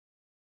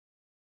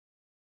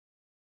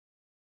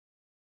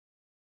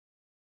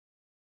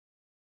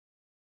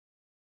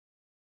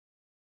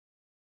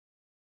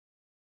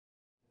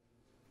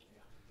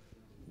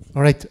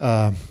All right.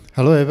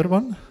 Hello,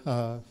 everyone.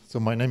 So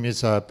my name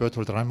is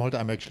Berthold Reinwald.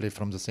 I'm actually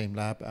from the same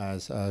lab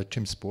as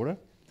Jim Sporer.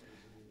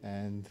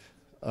 And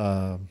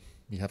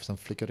we have some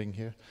flickering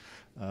here.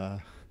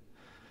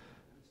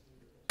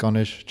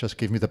 Ganesh just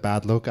gave me the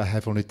bad look. I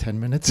have only 10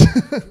 minutes.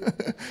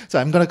 So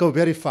I'm going to go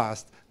very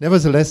fast.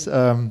 Nevertheless,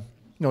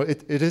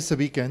 it is a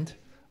weekend.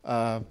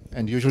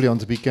 And usually on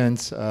the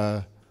weekends,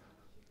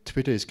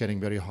 Twitter is getting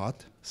very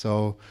hot.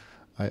 So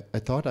I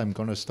thought I'm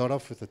going to start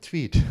off with a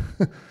tweet.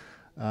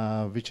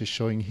 Which is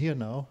showing here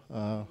now,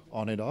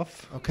 on and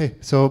off. Okay,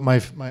 so my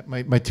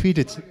tweet,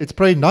 it's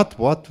probably not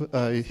what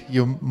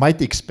you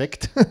might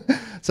expect.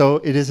 So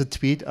it is a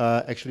tweet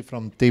actually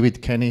from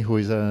David Kenny, who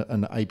is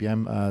an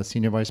IBM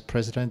Senior Vice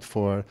President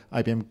for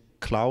IBM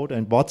Cloud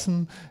and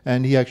Watson.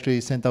 And he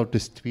actually sent out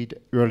this tweet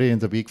early in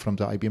the week from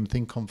the IBM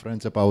Think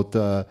conference about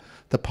the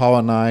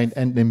Power 9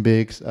 and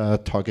Nimbix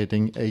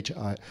targeting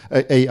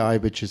AI,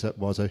 which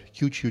was a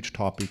huge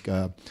topic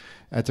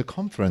at the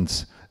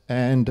conference.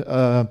 And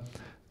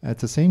at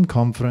the same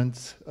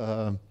conference,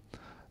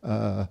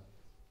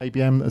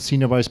 IBM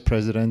Senior Vice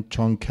President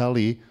John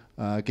Kelly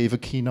gave a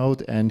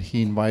keynote, and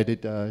he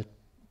invited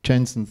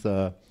Jensen,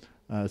 the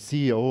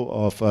CEO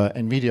of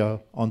NVIDIA,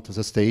 onto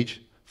the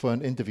stage for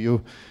an interview.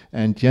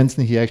 And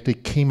Jensen, he actually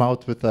came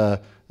out with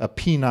a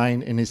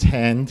P9 in his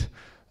hand.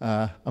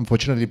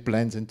 Unfortunately, it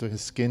blends into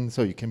his skin,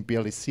 so you can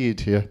barely see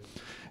it here.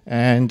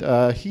 And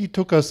he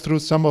took us through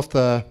some of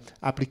the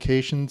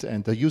applications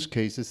and the use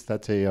cases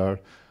that they are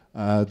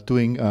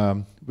doing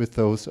with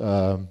those,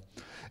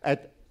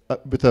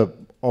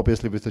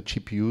 obviously with the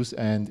GPUs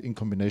and in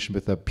combination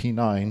with the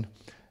P9.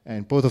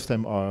 And both of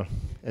them are,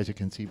 as you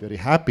can see, very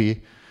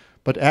happy.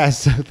 But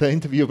as the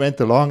interview went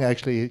along,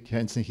 actually,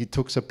 Jensen, he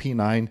took the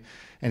P9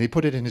 and he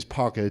put it in his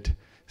pocket,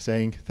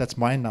 saying, "That's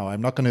mine now.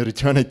 I'm not going to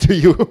return it to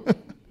you."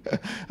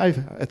 I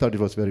thought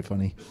it was very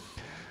funny.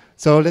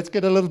 So let's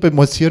get a little bit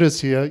more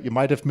serious here. You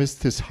might have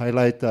missed this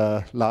highlight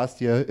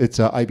last year. It's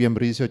IBM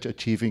Research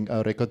achieving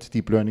a record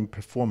deep learning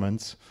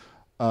performance,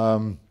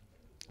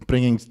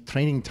 bringing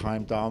training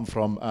time down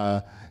from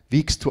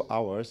weeks to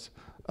hours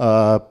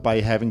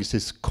by having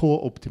this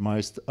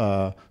co-optimized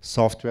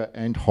software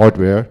and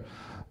hardware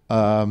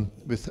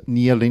with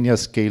near linear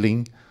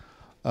scaling.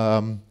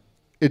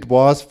 It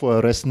was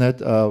for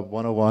ResNet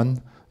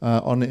 101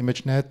 on the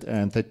ImageNet,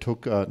 and they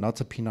took not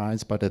the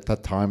P9s, but at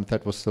that time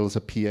that was still the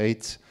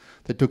P8s.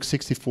 They took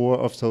 64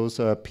 of those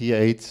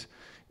P8s.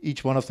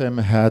 Each one of them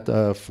had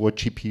 4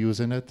 GPUs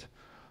in it.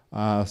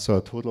 So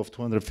a total of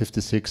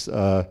 256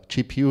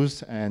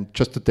 GPUs, and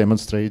just to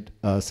demonstrate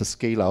the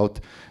scale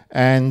out.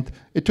 And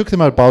it took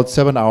them about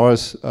 7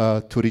 hours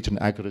to reach an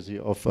accuracy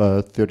of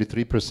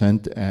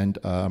 33%, and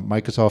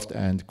Microsoft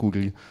and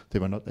Google, they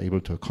were not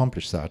able to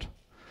accomplish that.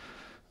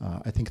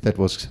 I think that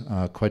was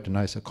quite a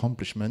nice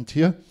accomplishment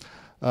here.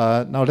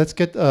 Now let's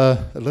get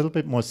a little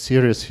bit more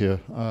serious here.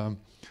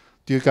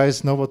 Do you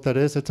guys know what that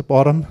is at the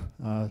bottom?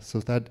 So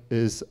that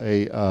is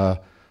a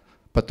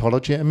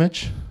pathology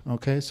image.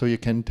 Okay, so you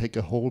can take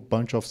a whole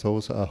bunch of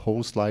those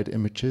whole slide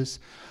images,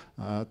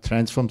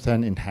 transform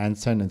them,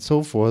 enhance them, and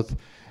so forth,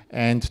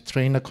 and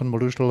train a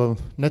convolutional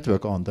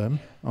network on them.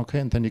 Okay,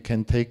 and then you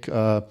can take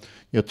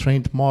your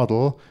trained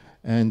model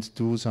and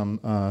do some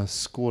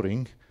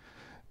scoring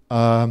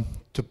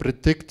to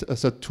predict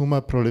as a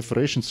tumor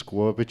proliferation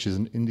score, which is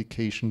an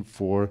indication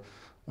for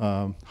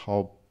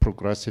how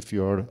progressive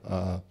your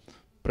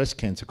breast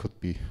cancer could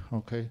be.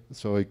 Okay,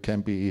 so it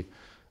can be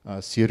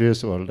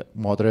serious or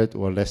moderate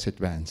or less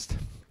advanced.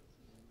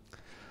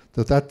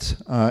 So that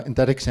in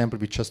that example,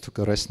 we just took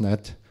a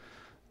ResNet,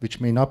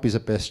 which may not be the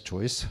best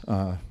choice.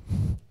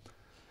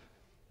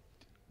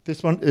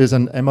 This one is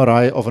an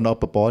MRI of an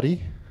upper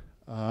body.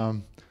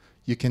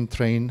 You can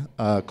train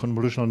a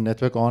convolutional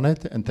network on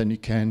it, and then you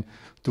can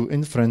do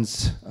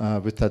inference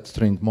with that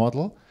trained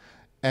model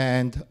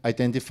and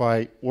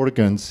identify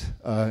organs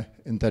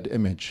in that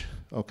image.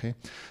 Okay.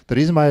 The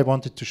reason why I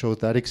wanted to show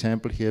that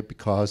example here,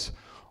 because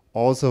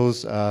all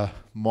those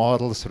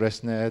models,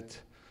 ResNet,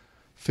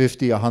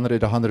 50,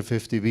 100,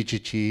 150,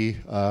 VGG,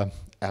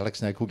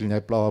 AlexNet,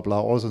 GoogleNet, blah, blah, blah,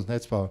 all those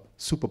nets were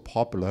super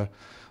popular.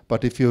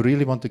 But if you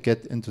really want to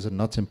get into the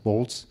nuts and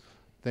bolts,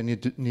 then you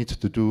need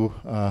to do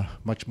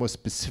much more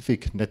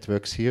specific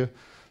networks here.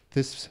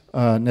 This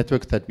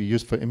network that we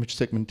use for image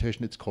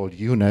segmentation, it's called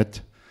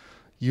UNet.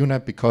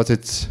 UNet because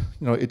it's,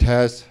 it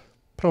has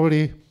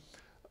probably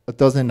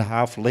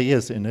 12.5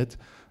 layers in it,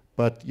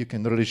 but you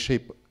can really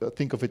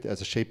think of it as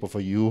a shape of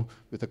a U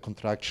with a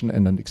contraction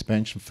and an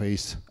expansion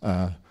phase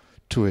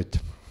to it.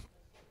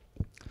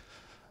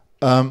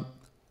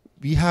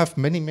 We have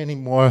many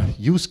more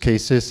use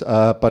cases,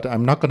 but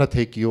I'm not going to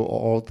take you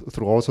all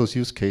through all those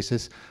use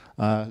cases.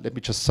 Let me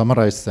just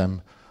summarize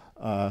them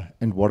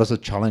and what are the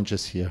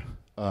challenges here.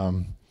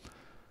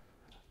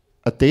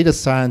 A data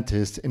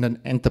scientist in an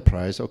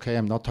enterprise, okay,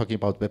 I'm not talking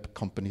about web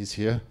companies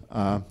here,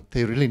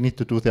 they really need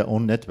to do their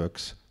own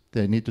networks.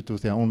 They need to do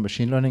their own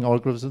machine learning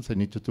algorithms. They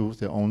need to do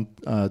their own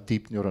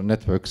deep neural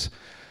networks.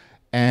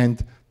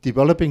 And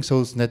developing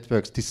those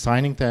networks,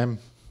 designing them,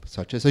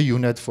 such as a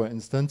UNet, for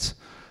instance,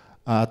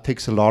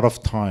 takes a lot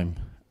of time,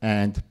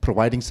 and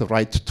providing the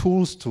right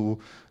tools to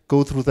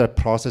go through that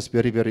process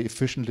very, very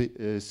efficiently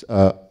is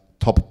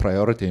top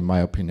priority in my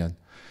opinion.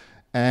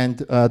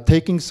 And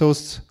taking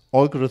those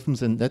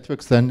algorithms and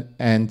networks then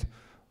and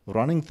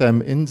running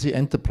them in the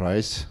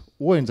enterprise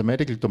or in the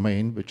medical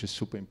domain, which is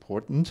super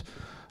important,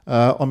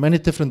 on many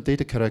different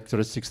data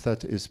characteristics,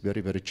 that is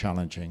very, very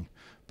challenging,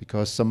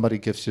 because somebody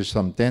gives you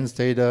some dense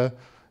data,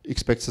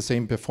 expects the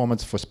same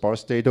performance for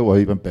sparse data or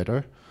even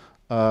better,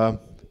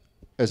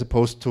 as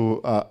opposed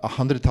to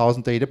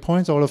 100,000 data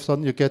points. All of a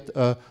sudden you get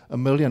a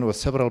million or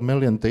several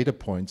million data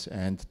points,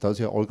 and does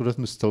your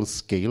algorithm still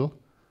scale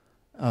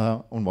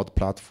on what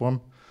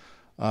platform?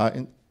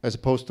 As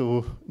opposed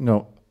to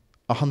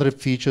 100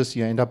 features,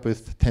 you end up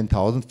with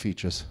 10,000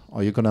 features.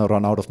 Are you going to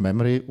run out of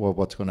memory, or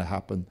what's going to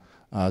happen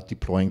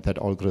deploying that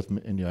algorithm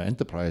in your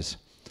enterprise?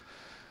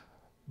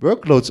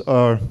 Workloads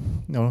are,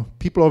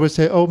 people always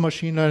say, oh,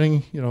 machine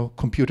learning,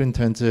 compute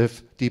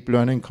intensive, deep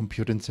learning,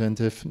 compute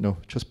intensive. No,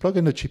 just plug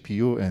in a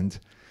GPU and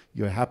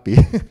you're happy.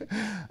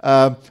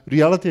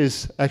 Reality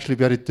is actually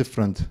very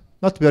different.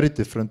 Not very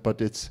different, but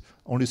it's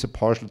only the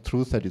partial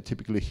truth that you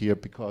typically hear,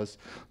 because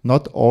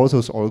not all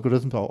those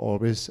algorithms are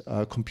always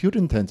compute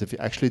intensive.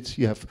 Actually,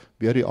 you have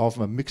very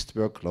often a mixed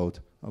workload.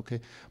 Okay,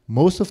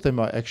 most of them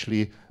are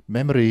actually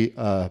memory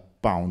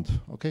bound.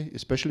 Okay,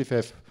 especially if you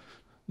have,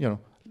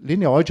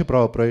 linear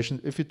algebra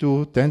operation. If you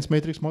do dense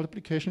matrix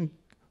multiplication,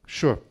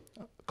 sure,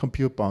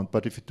 compute bound.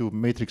 But if you do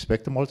matrix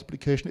vector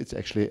multiplication, it's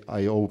actually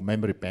I/O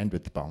memory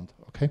bandwidth bound.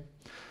 Okay.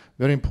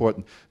 Very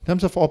important. In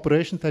terms of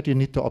operations that you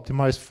need to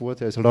optimize for,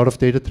 there's a lot of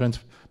data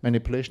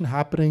manipulation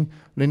happening.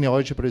 Linear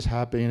algebra is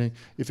happening.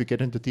 If you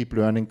get into deep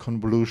learning,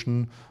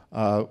 convolution,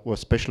 or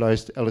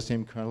specialized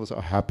LSTM kernels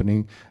are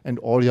happening, and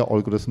all your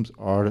algorithms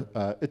are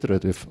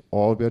iterative,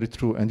 all very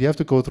true. And you have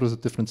to go through the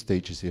different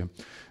stages here.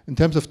 In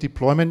terms of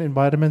deployment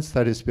environments,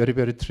 that is very,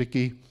 very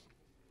tricky.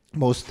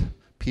 Most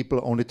people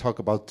only talk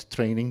about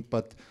training,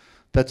 but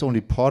that's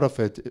only part of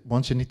it.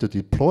 Once you need to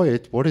deploy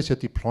it, what is your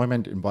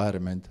deployment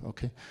environment?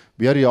 Okay,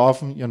 very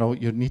often,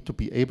 you need to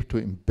be able to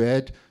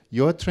embed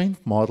your trained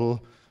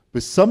model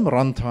with some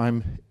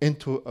runtime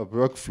into a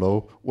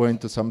workflow or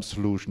into some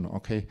solution.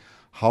 Okay,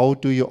 how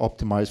do you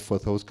optimize for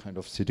those kind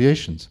of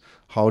situations?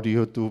 How do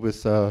you do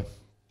with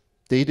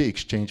data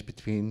exchange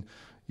between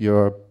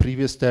your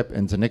previous step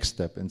and the next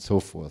step, and so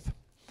forth?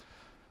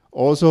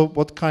 Also,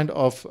 what kind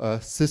of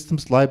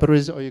systems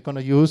libraries are you going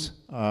to use?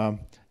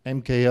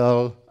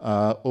 MKL,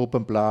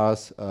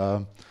 OpenBLAS,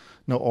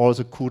 all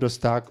the CUDA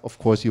stack, of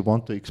course, you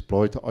want to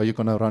exploit. Are you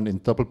going to run in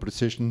double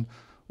precision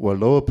or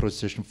lower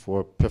precision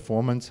for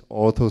performance?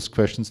 All those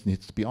questions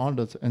need to be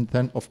answered. And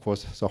then, of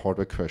course, the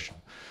hardware question.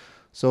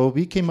 So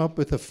we came up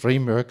with a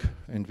framework,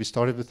 and we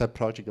started with that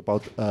project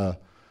about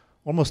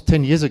almost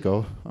 10 years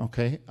ago.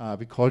 Okay,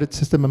 we called it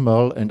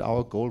SystemML, and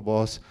our goal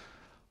was,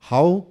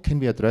 how can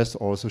we address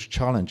all those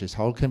challenges?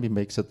 How can we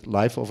make the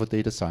life of a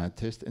data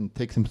scientist and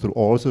take them through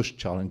all those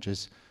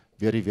challenges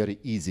very, very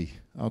easy?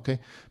 Okay,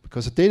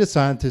 because a data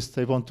scientist,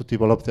 they want to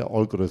develop their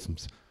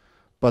algorithms,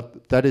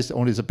 but that is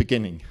only the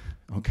beginning.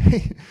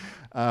 Okay,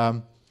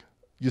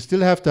 you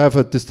still have to have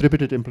a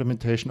distributed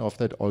implementation of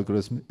that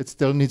algorithm. It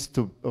still needs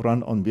to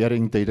run on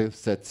varying data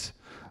sets,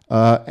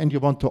 and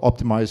you want to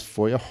optimize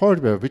for your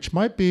hardware, which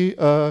might be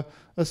a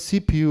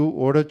CPU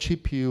or a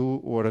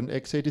GPU or an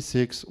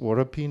x86 or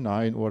a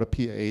P9 or a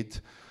P8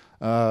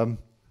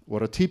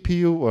 or a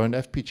TPU or an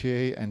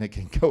FPGA, and it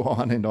can go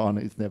on and on.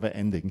 It's never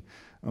ending.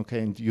 Okay,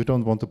 and you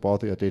don't want to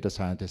bother your data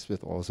scientists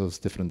with all those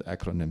different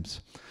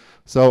acronyms.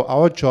 So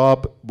our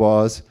job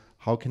was,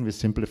 how can we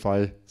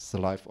simplify the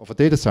life of a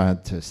data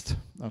scientist?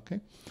 Okay,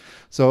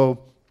 so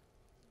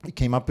we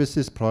came up with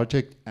this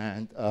project,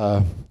 and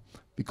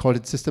we call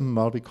it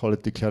SystemML. We call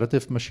it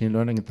declarative machine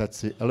learning, and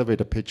that's the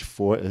elevator pitch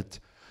for it.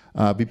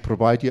 We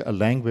provide you a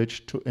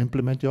language to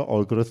implement your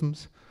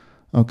algorithms.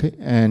 Okay,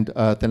 and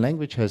the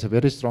language has a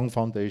very strong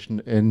foundation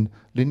in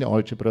linear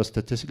algebra,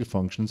 statistical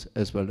functions,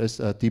 as well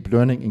as deep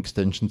learning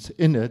extensions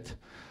in it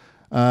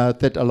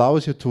that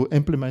allows you to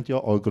implement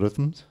your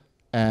algorithms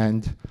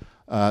and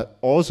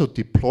also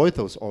deploy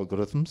those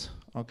algorithms.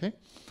 Okay,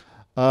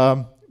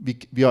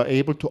 we are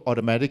able to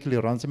automatically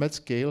run them at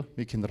scale.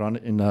 We can run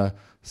in a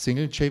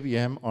single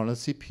JVM on a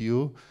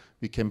CPU.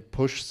 We can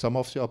push some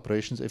of the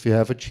operations, if you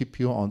have a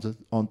GPU,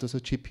 onto the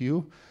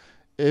GPU.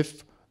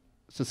 If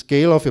the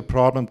scale of your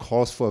problem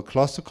calls for a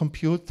cluster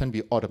compute, then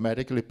we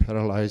automatically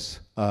parallelize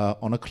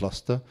on a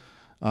cluster.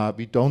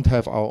 We don't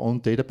have our own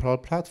data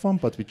platform,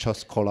 but we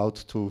just call out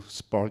to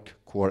Spark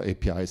core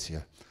APIs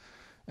here.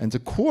 And the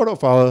core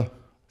of our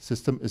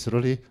system is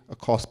really a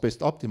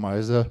cost-based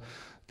optimizer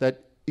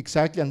that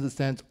exactly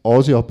understands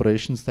all the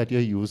operations that you're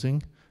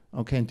using.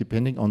 Okay, and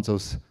depending on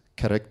those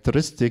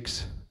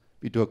characteristics,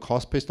 we do a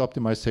cost-based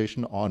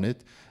optimization on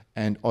it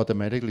and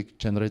automatically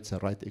generates the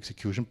right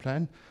execution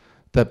plan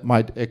that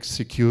might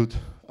execute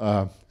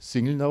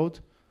single node,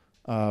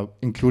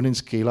 including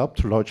scale up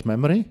to large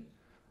memory,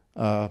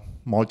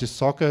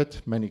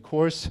 multi-socket, many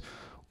cores,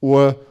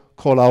 or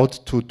call out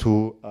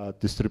to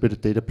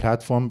distributed data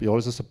platform. We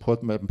also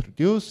support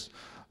MapReduce,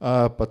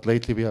 but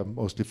lately we are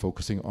mostly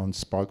focusing on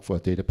Spark for a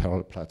data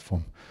parallel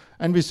platform.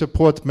 And we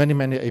support many,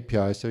 many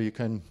APIs, so you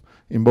can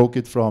invoke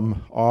it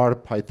from R,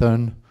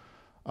 Python,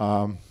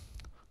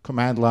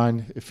 command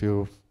line. If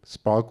you're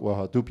Spark or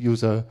Hadoop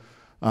user,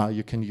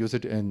 you can use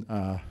it in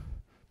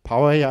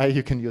Power AI,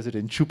 you can use it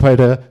in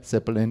Jupyter,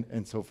 Zeppelin,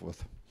 and so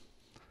forth.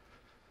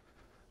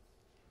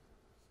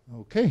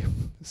 Okay,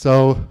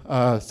 so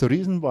the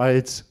reason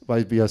why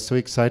we are so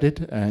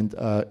excited, and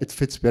it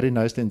fits very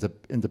nicely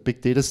in the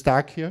big data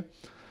stack here.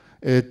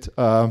 It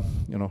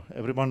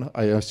everyone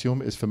I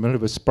assume is familiar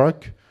with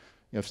Spark.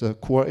 You have the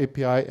core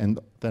API, and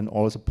then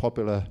all the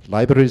popular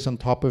libraries on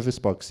top of it: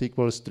 Spark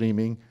SQL,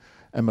 streaming,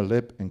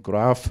 MLlib, and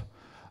Graph.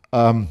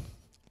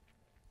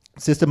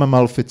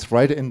 SystemML fits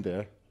right in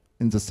there,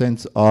 in the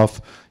sense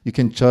of you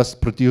can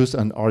just produce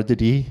an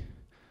RDD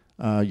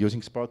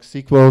using Spark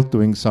SQL,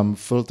 doing some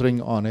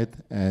filtering on it,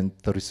 and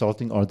the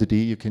resulting RDD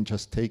you can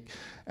just take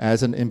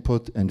as an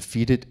input and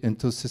feed it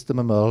into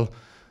SystemML,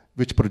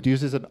 which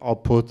produces an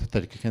output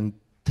that you can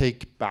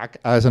take back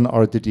as an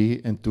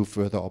RDD and do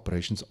further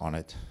operations on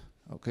it.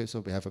 Okay, so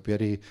we have a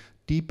very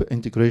deep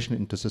integration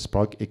into the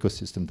Spark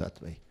ecosystem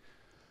that way.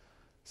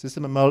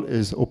 SystemML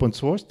is open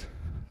sourced.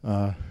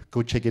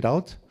 Go check it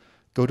out.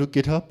 Go to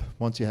GitHub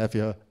once you have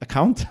your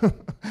account,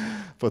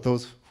 for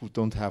those who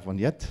don't have one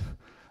yet.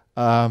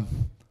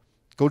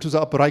 Go to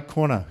the upper right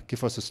corner,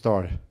 give us a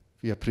star.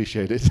 We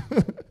appreciate it.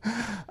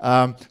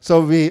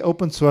 So we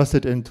open sourced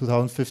it in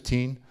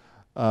 2015.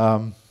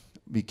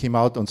 We came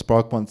out on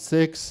Spark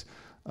 1.6,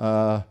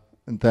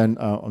 and then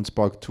on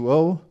Spark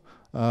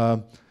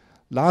 2.0.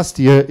 Last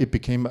year, it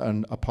became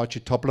an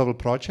Apache top-level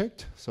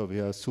project, so we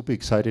are super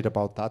excited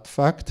about that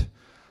fact.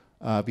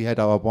 We had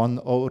our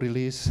 1.0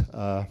 release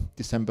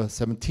December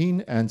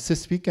 17, and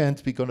this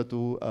weekend we're going to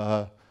do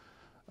a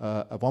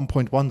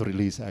 1.1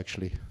 release,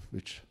 actually,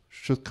 which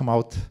should come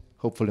out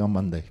hopefully on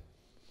Monday.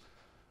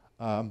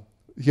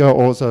 Here are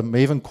also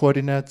Maven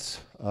coordinates,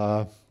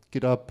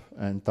 GitHub,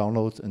 and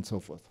downloads, and so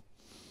forth.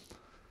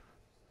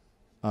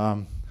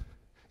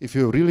 If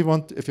you really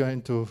want, if you're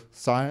into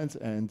science,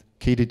 and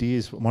KDD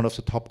is one of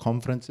the top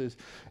conferences,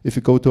 if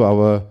you go to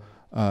our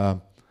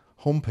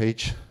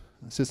homepage,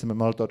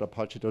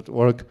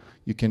 systemml.apache.org,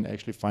 you can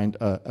actually find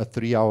a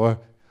 3-hour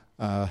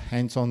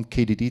hands-on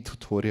KDD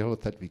tutorial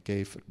that we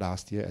gave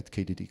last year at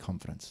KDD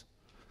conference.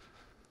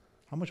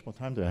 How much more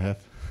time do I have?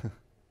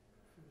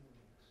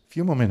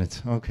 Few more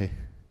minutes, okay.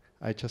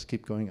 I just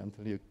keep going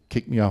until you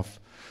kick me off.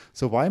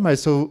 So why am I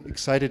so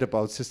excited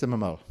about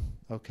SystemML?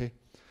 Okay,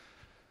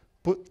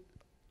 but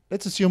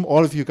let's assume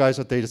all of you guys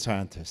are data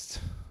scientists,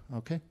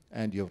 okay?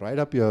 And you write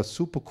up your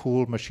super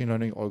cool machine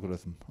learning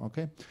algorithm,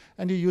 okay?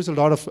 And you use a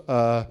lot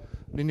of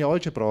linear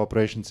algebra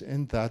operations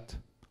in that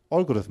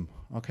algorithm,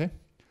 okay?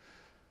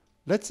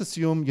 Let's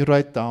assume you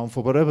write down,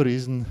 for whatever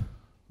reason,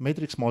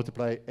 matrix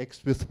multiply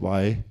x with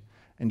y,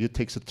 and you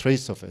take the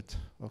trace of it,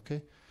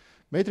 okay?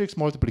 Matrix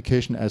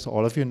multiplication, as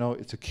all of you know,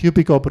 it's a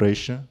cubic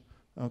operation,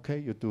 okay?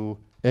 You do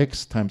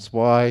x times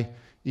y,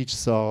 each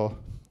cell,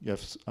 you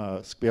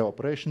have square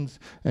operations,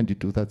 and you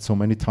do that so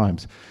many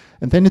times.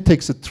 And then it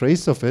takes a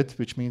trace of it,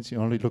 which means you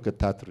only look at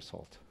that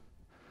result.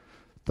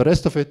 The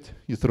rest of it,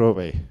 you throw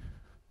away,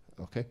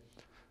 okay?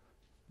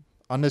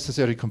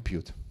 Unnecessary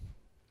compute.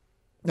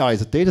 Now,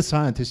 as a data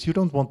scientist, you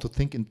don't want to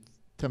think in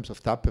terms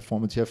of that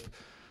performance. You have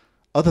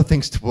other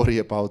things to worry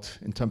about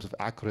in terms of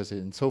accuracy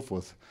and so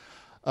forth.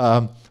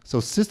 So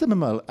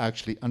SystemML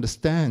actually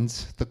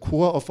understands the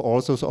core of all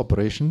those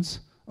operations,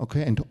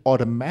 okay, and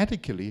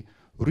automatically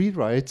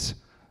rewrites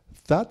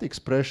that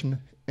expression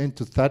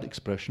into that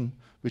expression,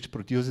 which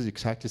produces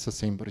exactly the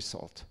same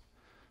result,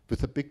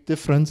 with a big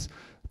difference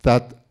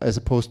that, as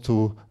opposed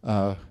to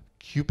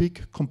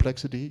cubic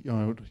complexity, you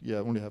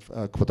only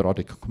have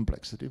quadratic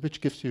complexity, which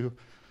gives you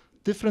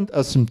different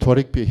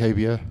asymptotic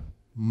behavior,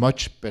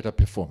 much better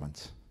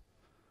performance.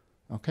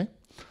 Okay,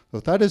 so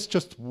that is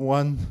just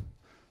one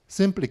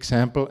simple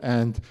example,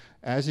 and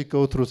as you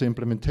go through the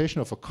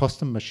implementation of a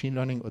custom machine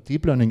learning or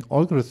deep learning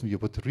algorithm, you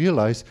would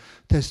realize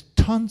there's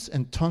tons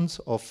and tons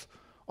of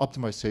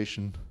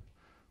optimization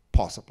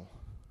possible,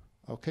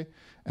 okay?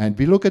 And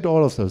we look at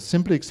all of those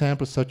simple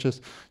examples, such as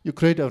you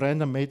create a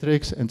random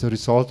matrix, and the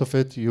result of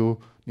it you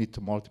need to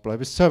multiply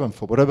with 7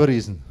 for whatever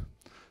reason.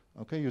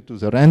 Okay, you do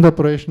the rand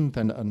operation,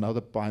 then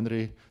another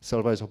binary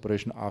cell-wise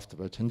operation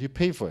afterwards, and you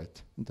pay for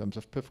it in terms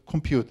of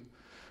compute.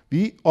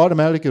 We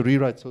automatically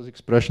rewrite those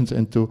expressions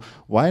into,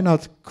 why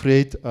not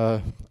create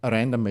a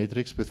random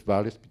matrix with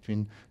values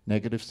between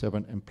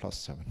 -7 and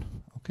 +7,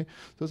 okay?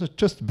 Those are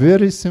just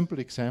very simple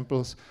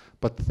examples,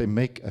 but they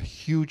make a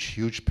huge,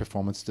 huge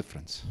performance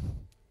difference.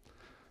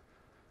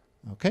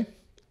 Okay,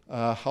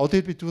 how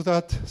did we do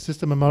that?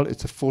 SystemML,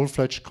 it's a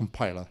full-fledged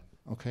compiler,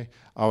 okay?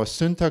 Our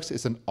syntax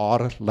is an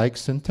R-like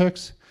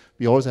syntax.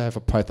 We also have a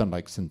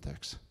Python-like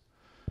syntax.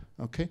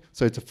 Okay,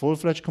 so it's a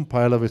full-fledged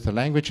compiler with a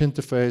language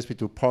interface. We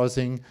do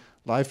parsing,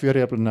 live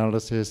variable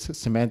analysis,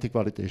 semantic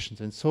validations,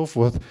 and so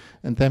forth.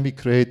 And then we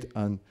create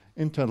an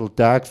internal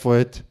DAG for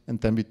it, and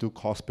then we do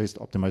cost-based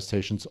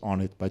optimizations on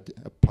it by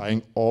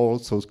applying all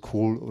those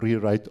cool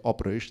rewrite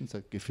operations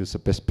that give you the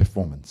best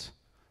performance.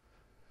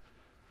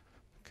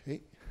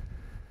 Okay.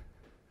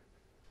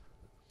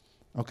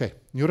 Okay,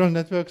 neural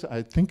networks,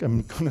 I think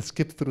I'm gonna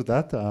skip through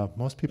that.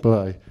 Most people,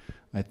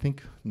 I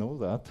think, know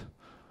that.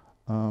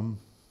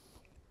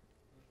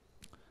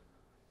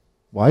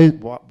 Why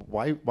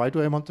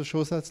do I want to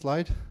show that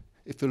slide?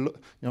 If you look,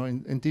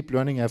 in deep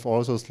learning, I have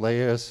all those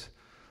layers,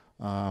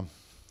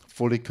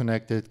 fully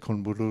connected,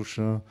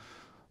 convolution,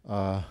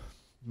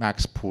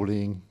 max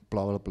pooling,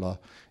 blah, blah, blah.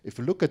 If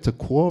you look at the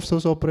core of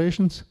those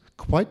operations,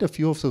 quite a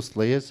few of those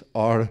layers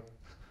are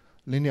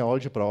linear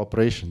algebra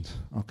operations,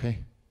 okay?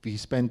 We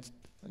spent,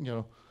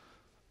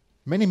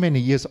 many, many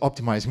years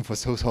optimizing for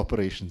those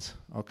operations,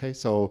 okay?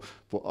 So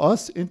for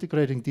us,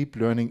 integrating deep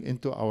learning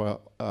into our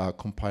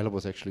compiler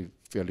was actually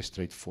fairly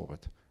straightforward.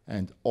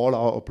 And all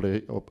our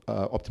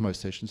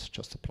optimizations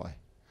just apply.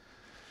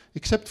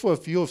 Except for a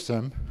few of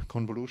them,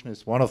 convolution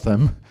is one of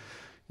them.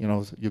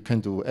 You can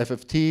do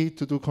FFT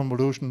to do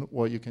convolution,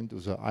 or you can do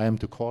the IM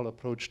to call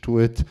approach to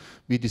it.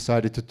 We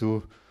decided to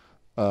do,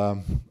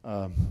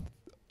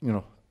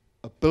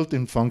 a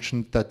built-in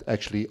function that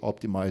actually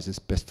optimizes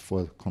best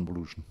for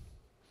convolution.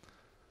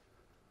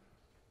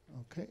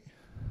 Okay.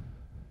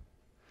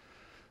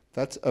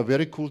 That's a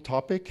very cool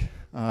topic.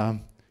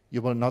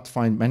 You will not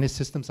find many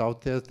systems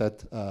out there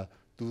that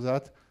do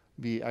that.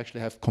 We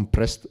actually have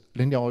compressed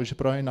linear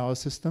algebra in our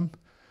system.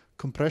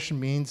 Compression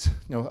means,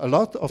 a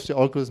lot of the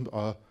algorithms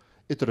are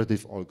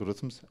iterative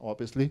algorithms,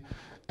 obviously,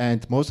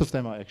 and most of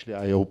them are actually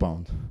I/O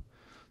bound.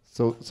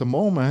 So the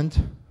moment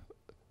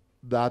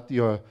that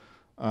your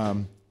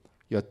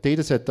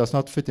data set does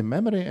not fit in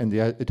memory and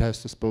it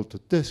has to spill to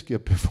disk, your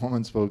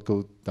performance will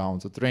go down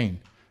the drain.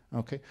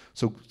 Okay,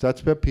 so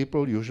that's where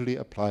people usually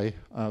apply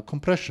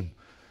compression.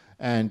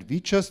 And we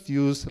just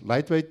use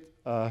lightweight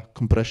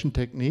compression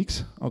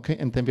techniques, okay,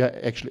 and then we are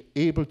actually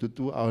able to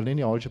do our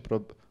linear algebra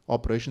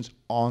operations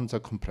on the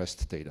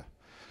compressed data.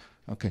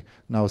 Okay,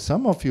 now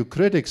some of you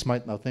critics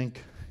might now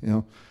think,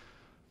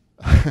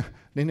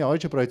 linear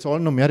algebra, it's all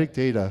numeric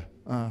data.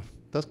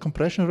 Does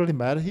compression really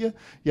matter here?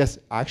 Yes,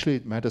 actually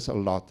it matters a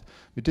lot.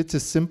 We did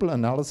this simple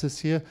analysis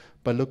here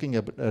by looking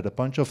at a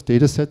bunch of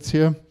data sets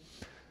here,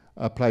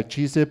 applied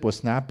gzip or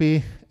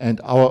snappy, and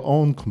our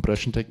own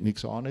compression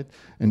techniques on it.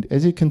 And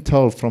as you can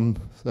tell from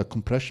the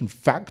compression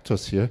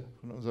factors here,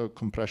 the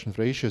compression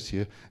ratios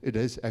here, it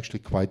is actually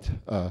quite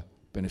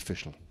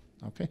beneficial.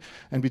 Okay,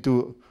 and we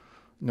do,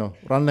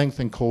 run length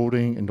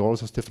encoding and all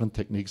those different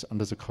techniques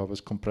under the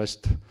covers,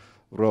 compressed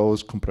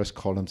rows, compressed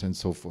columns, and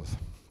so forth.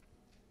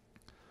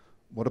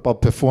 What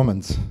about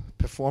performance?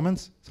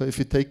 Performance. So if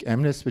you take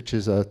MNIST, which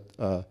is a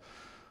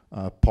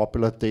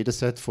popular data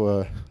set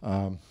for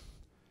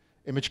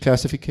image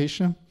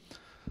classification,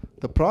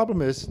 the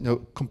problem is,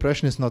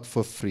 compression is not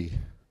for free.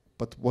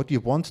 But what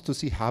you want to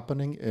see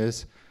happening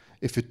is,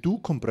 if you do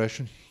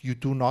compression, you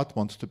do not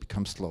want to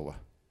become slower.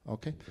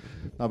 Okay.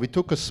 Now we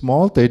took a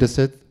small data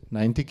set,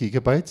 90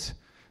 gigabytes,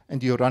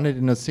 and you run it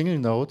in a single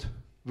node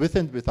with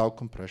and without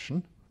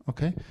compression.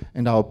 Okay.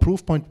 And our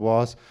proof point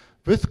was,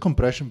 with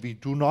compression, we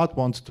do not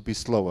want to be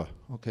slower,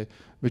 okay,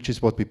 which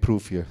is what we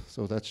prove here.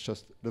 So that's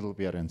just little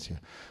variance here.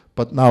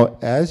 But now,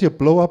 as you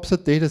blow up the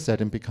data set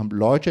and become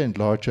larger and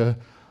larger,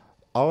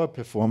 our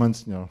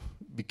performance,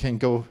 we can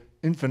go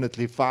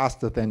infinitely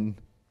faster than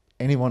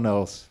anyone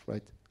else,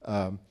 right?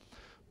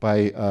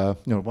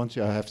 Once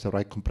you have the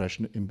right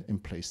compression in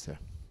place there.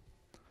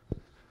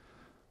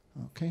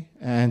 Okay,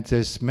 and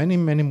there's many,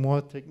 many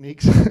more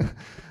techniques.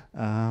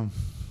 I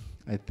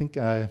think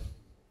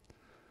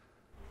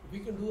we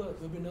can do a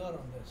webinar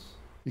on this.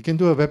 You can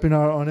do a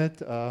webinar on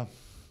it.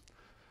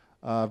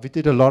 We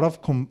did a lot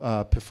of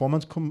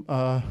performance.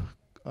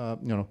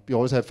 We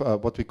always have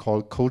what we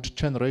call code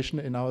generation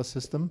in our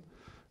system.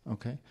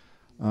 Okay.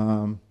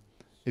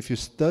 If you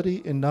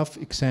study enough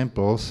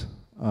examples,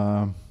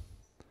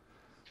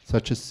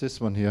 such as this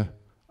one here,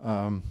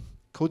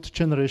 code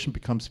generation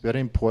becomes very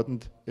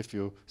important. If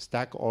you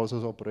stack all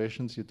those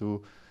operations, you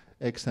do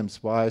X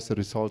times Y as a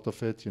result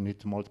of it. You need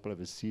to multiply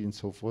with C and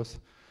so forth.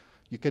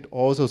 You get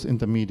all those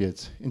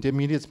intermediates.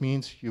 Intermediates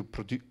means you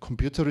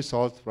compute the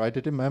result, write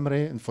it in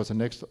memory, and for the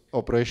next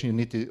operation, you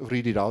need to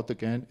read it out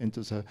again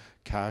into the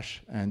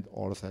cache, and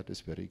all of that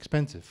is very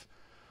expensive.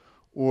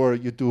 Or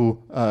you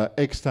do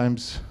X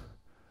times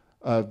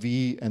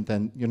V, and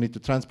then you need to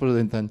transport it,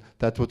 and then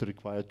that would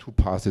require 2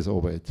 passes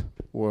over it.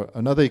 Or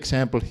another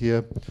example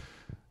here,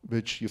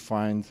 which you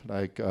find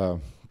like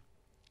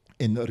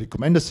in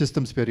recommender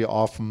systems very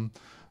often,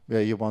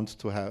 where you want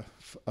to have,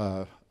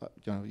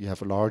 you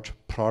have a large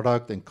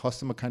product and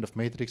customer kind of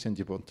matrix, and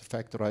you want to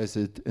factorize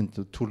it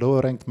into 2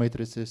 lower ranked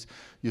matrices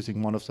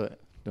using one of the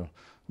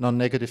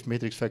non-negative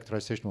matrix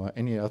factorization or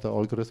any other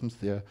algorithms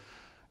there.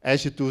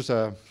 As you do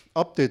the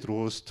update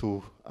rules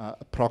to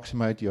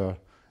approximate your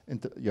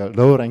your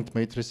low-ranked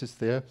matrices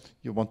there.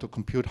 You want to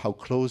compute how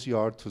close you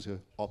are to the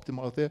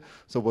optimal there.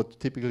 So what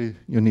typically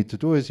you need to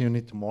do is you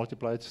need to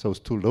multiply those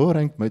two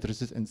low-ranked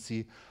matrices and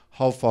see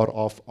how far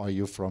off are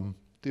you from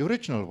the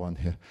original one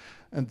here.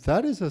 And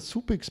that is a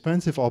super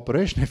expensive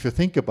operation if you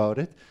think about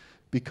it,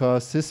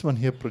 because this one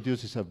here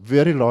produces a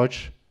very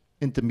large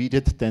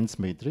intermediate dense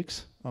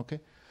matrix, okay?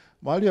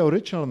 While your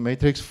original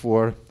matrix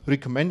for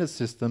recommended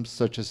systems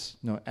such as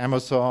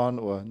Amazon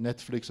or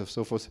Netflix or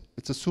so forth,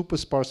 it's a super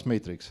sparse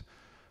matrix,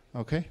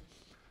 okay?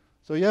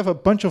 So you have a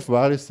bunch of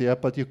values there,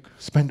 but you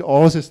spend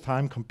all this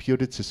time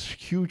computing this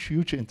huge,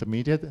 huge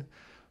intermediate.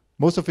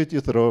 Most of it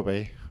you throw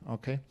away,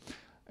 okay?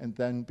 And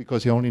then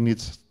because you only need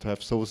to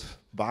have those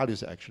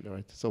values actually,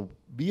 right? So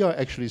we are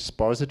actually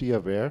sparsity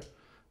aware,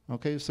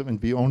 okay? So when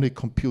we only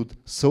compute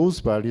those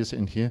values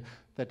in here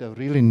that are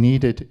really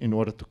needed in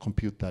order to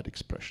compute that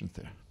expression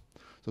there.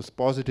 So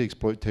sparsity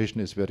exploitation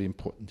is very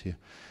important here.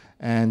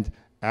 And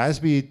as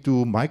we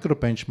do micro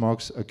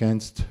benchmarks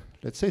against,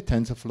 let's say,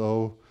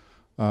 TensorFlow,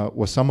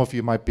 or some of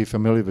you might be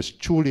familiar with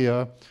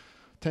Julia,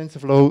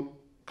 TensorFlow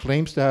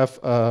claims to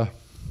have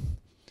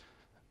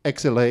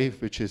XLA,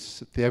 which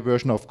is their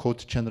version of code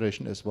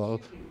generation as well.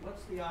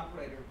 What's the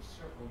operator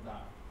circled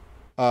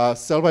down?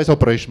 Cellwise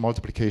operation,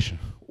 multiplication,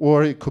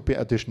 or it could be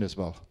addition as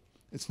well.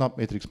 It's not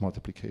matrix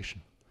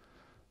multiplication,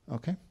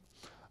 okay?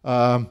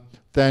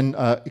 Then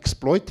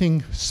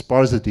exploiting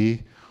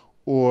sparsity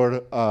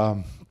or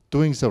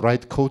doing the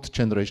right code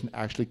generation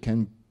actually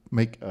can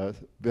make a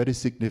very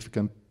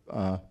significant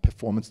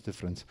performance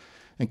difference.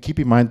 And keep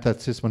in mind that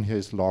this one here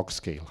is log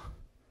scale.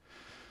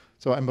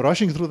 So I'm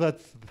rushing through that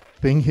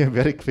thing here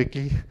very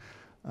quickly.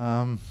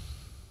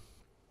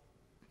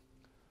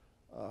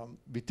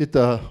 We did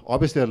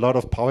obviously a lot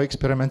of power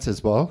experiments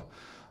as well.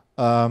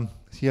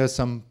 Here are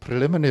some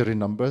preliminary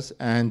numbers,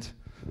 and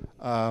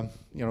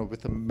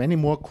with the many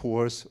more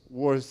cores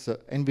or the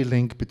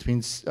NVLink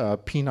between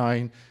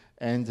P9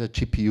 and the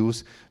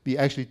GPUs, we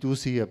actually do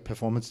see a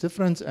performance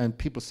difference, and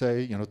people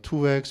say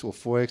 2x or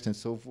 4x and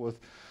so forth.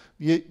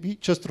 We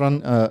just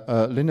run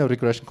a linear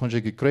regression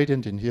conjugate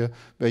gradient in here,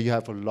 where you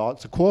have a lot.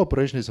 The core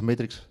operation is a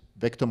matrix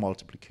vector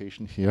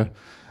multiplication here,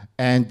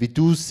 and we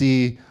do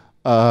see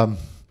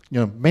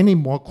many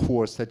more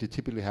cores that you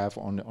typically have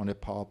on a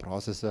power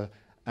processor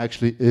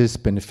actually is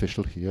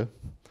beneficial here.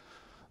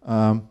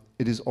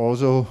 It is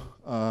also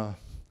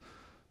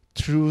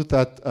true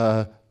that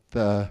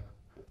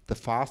the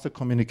faster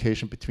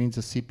communication between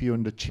the CPU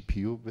and the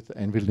GPU with the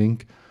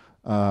NVLink,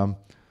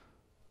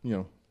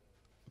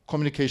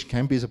 communication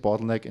can be the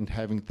bottleneck, and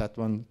having that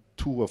one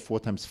 2 or 4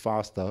 times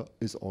faster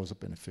is also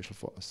beneficial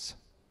for us.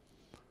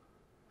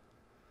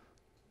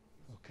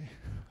 Okay,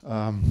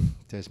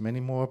 there's many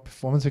more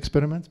performance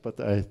experiments, but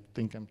I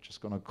think I'm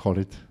just going to call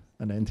it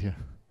an end here.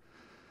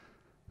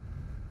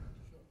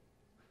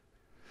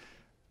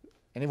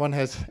 Anyone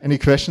has any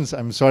questions?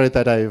 I'm sorry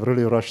that I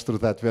really rushed through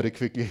that very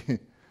quickly.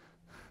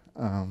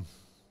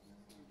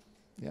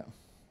 Yeah.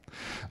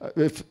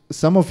 If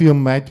some of you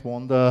might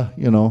wonder,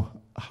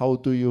 how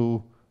do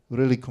you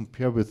really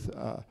compare with,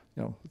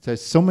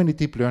 there's so many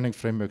deep learning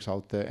frameworks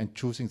out there, and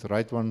choosing the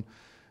right one,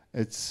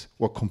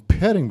 or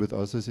comparing with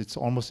others, it's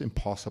almost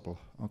impossible,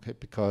 okay?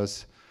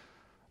 Because,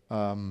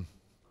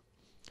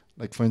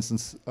 like for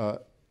instance,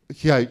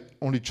 here I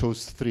only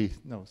chose 3.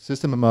 No,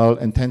 SystemML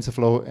and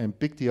TensorFlow and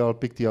BigDL.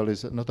 BigDL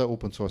is another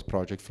open source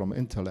project from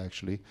Intel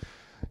actually.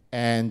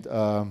 And,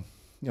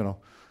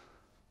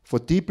 for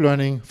deep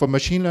learning, for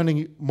machine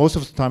learning, most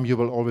of the time you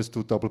will always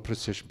do double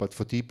precision, but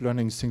for deep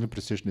learning, single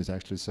precision is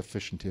actually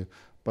sufficient here.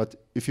 But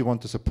if you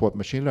want to support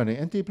machine learning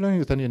and deep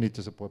learning, then you need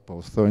to support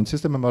both. So in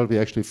SystemML, we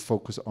actually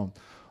focus on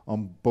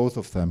both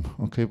of them,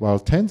 okay? While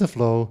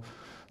TensorFlow,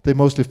 they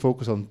mostly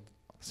focus on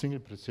single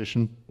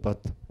precision, but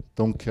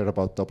don't care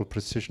about double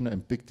precision,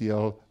 and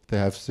BigDL, they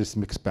have this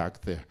mixed bag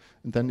there.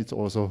 And then it's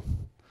also,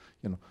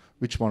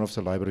 which one of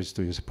the libraries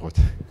do you support?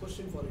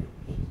 Question for you.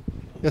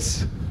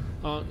 Yes?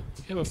 You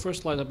have a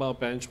first slide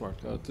about benchmark.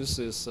 This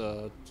is,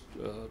 the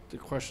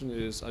question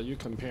is, are you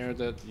comparing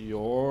that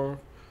your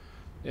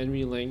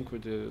NVLink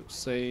with the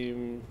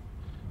same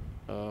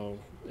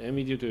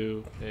NVIDIA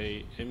to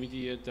a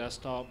NVIDIA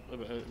desktop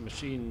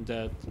machine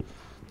that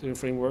the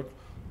framework,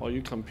 or are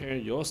you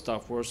comparing your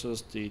stuff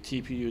versus the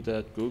TPU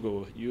that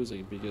Google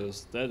using,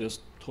 because that is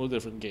totally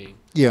different game?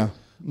 Yeah.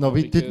 No,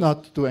 we did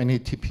not do any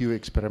TPU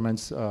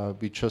experiments.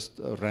 We just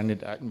ran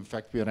it. In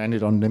fact, we ran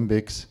it on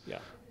Nimbix. Yeah.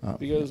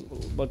 Because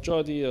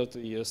majority of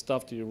the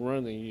stuff that you're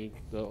running,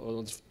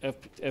 on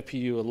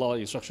FPU, a lot of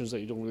instructions that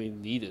you don't really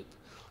need it.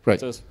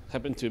 Right. It just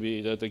happen to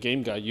be the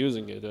game guy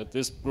using it.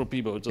 This group of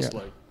people just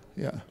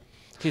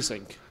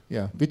kissing.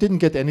 Yeah, we didn't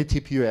get any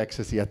TPU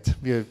access yet.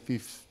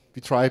 We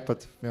tried,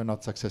 but we are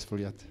not successful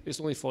yet. It's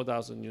only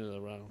 4,000 units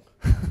around.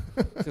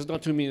 There's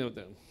not too many of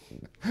them.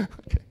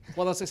 Okay.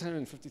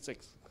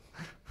 1,656.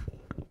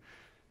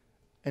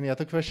 Any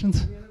other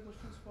questions? Any other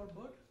questions for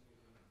Bert?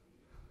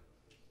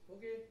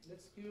 Okay,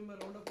 let's give him a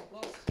round of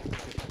applause.